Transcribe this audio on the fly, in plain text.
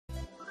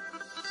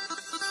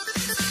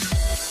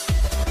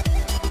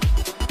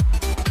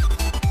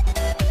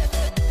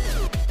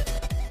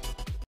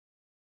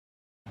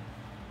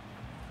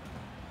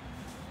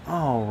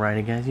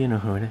Alrighty guys, you know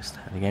who it is,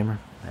 Tyler Gamer,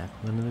 back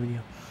with another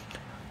video.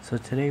 So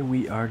today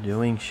we are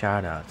doing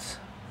shoutouts.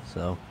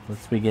 So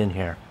let's begin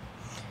here.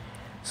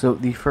 So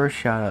the first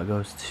shoutout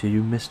goes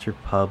to Mr.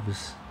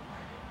 Pubs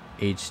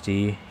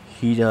HD.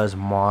 He does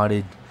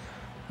modded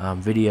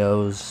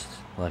videos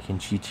like in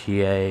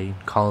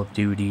GTA, Call of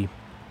Duty,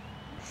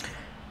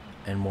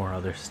 and more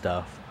other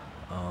stuff.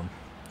 So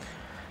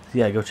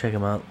yeah, go check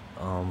him out.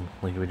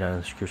 Link will be down in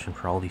the description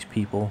for all these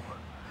people.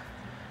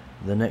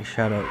 The next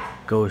shout out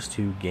goes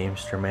to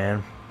Gamester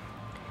Man.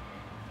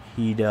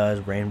 He does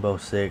Rainbow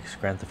Six,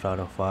 Grand Theft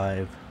Auto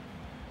 5,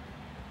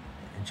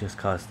 and Just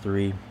Cause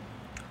 3.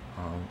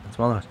 And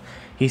some others.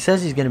 He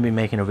says he's going to be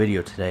making a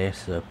video today,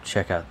 so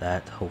check out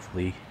that.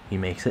 Hopefully he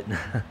makes it.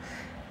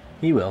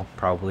 He will,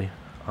 probably.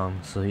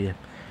 So yeah,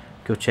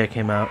 go check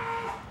him out.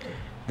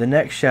 The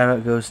next shout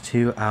out goes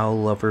to Owl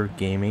Lover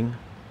Gaming.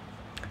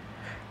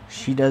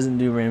 She doesn't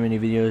do very many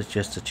videos,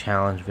 just a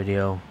challenge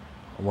video,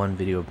 one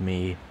video of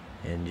me,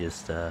 and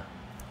just I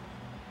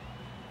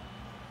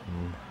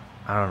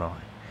don't know,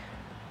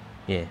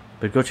 yeah,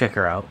 but go check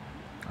her out.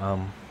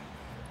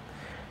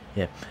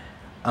 Yeah,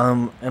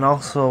 and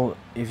also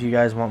if you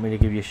guys want me to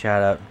give you a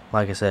shout out,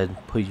 like I said,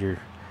 put your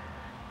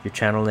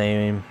channel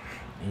name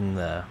in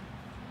the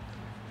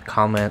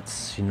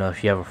comments. You know,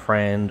 if you have a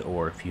friend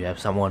or if you have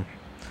someone,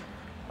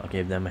 I'll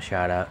give them a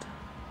shout out.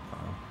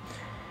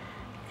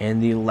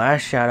 And the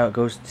last shout out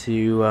goes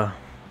to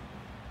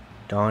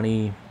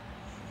Danny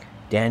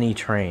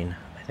Train,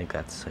 I think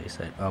that's how you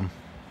say it.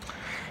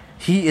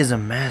 He is a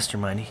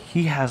mastermind.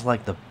 He has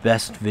like the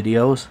best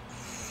videos.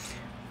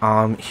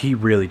 He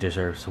really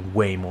deserves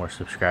way more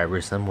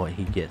subscribers than what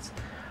he gets.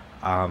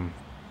 The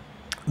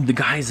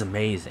guy's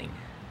amazing.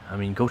 I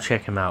mean, go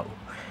check him out.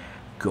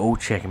 Go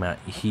check him out.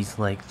 He's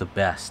like the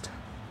best.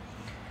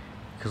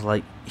 Cause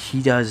like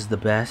he does the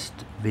best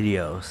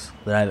videos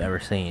that I've ever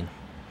seen.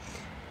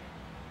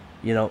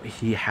 You know,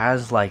 he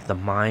has like the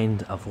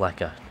mind of like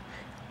a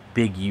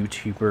big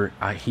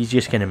YouTuber. He's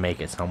just gonna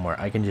make it somewhere.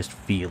 I can just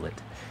feel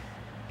it.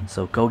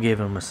 So go give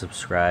him a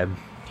subscribe.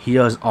 He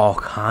does all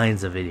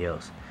kinds of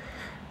videos,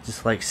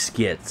 just like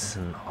skits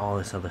and all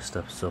this other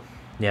stuff. So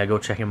yeah, go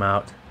check him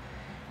out.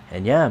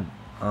 And yeah,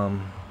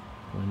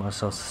 what else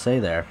to say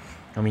there?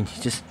 I mean,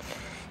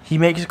 he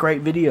makes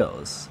great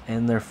videos,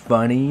 and they're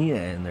funny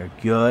and they're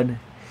good.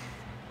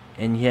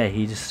 And yeah,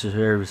 he just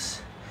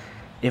deserves.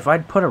 If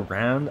I'd put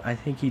around, I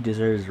think he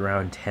deserves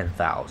around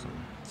 10,000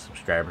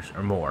 subscribers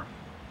or more,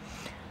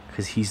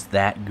 because he's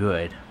that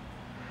good.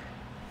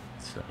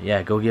 So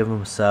yeah, go give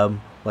him a sub.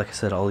 Like I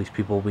said, all these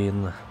people will be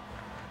in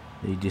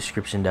the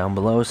description down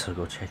below, so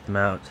go check them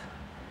out.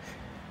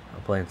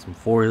 I'm playing some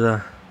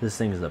Forza. This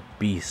thing is a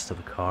beast of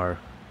a car.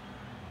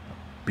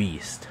 A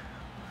beast.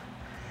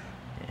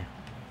 Yeah.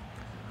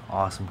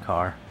 Awesome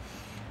car.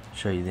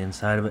 Show you the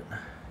inside of it.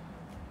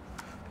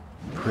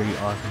 Pretty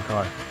awesome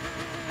car.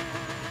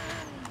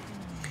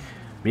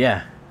 But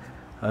yeah,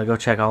 go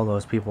check all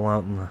those people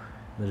out in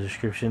the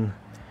description.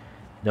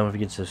 Don't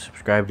forget to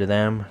subscribe to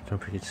them. Don't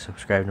forget to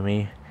subscribe to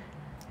me.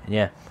 And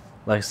yeah,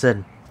 like I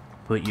said,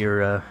 put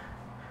your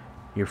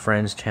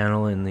friend's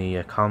channel in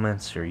the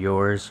comments, or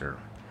yours, or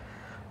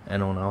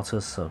anyone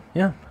else's. So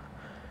yeah,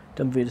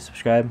 don't forget to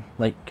subscribe,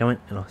 like, comment,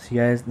 and I'll see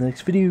you guys in the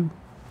next video.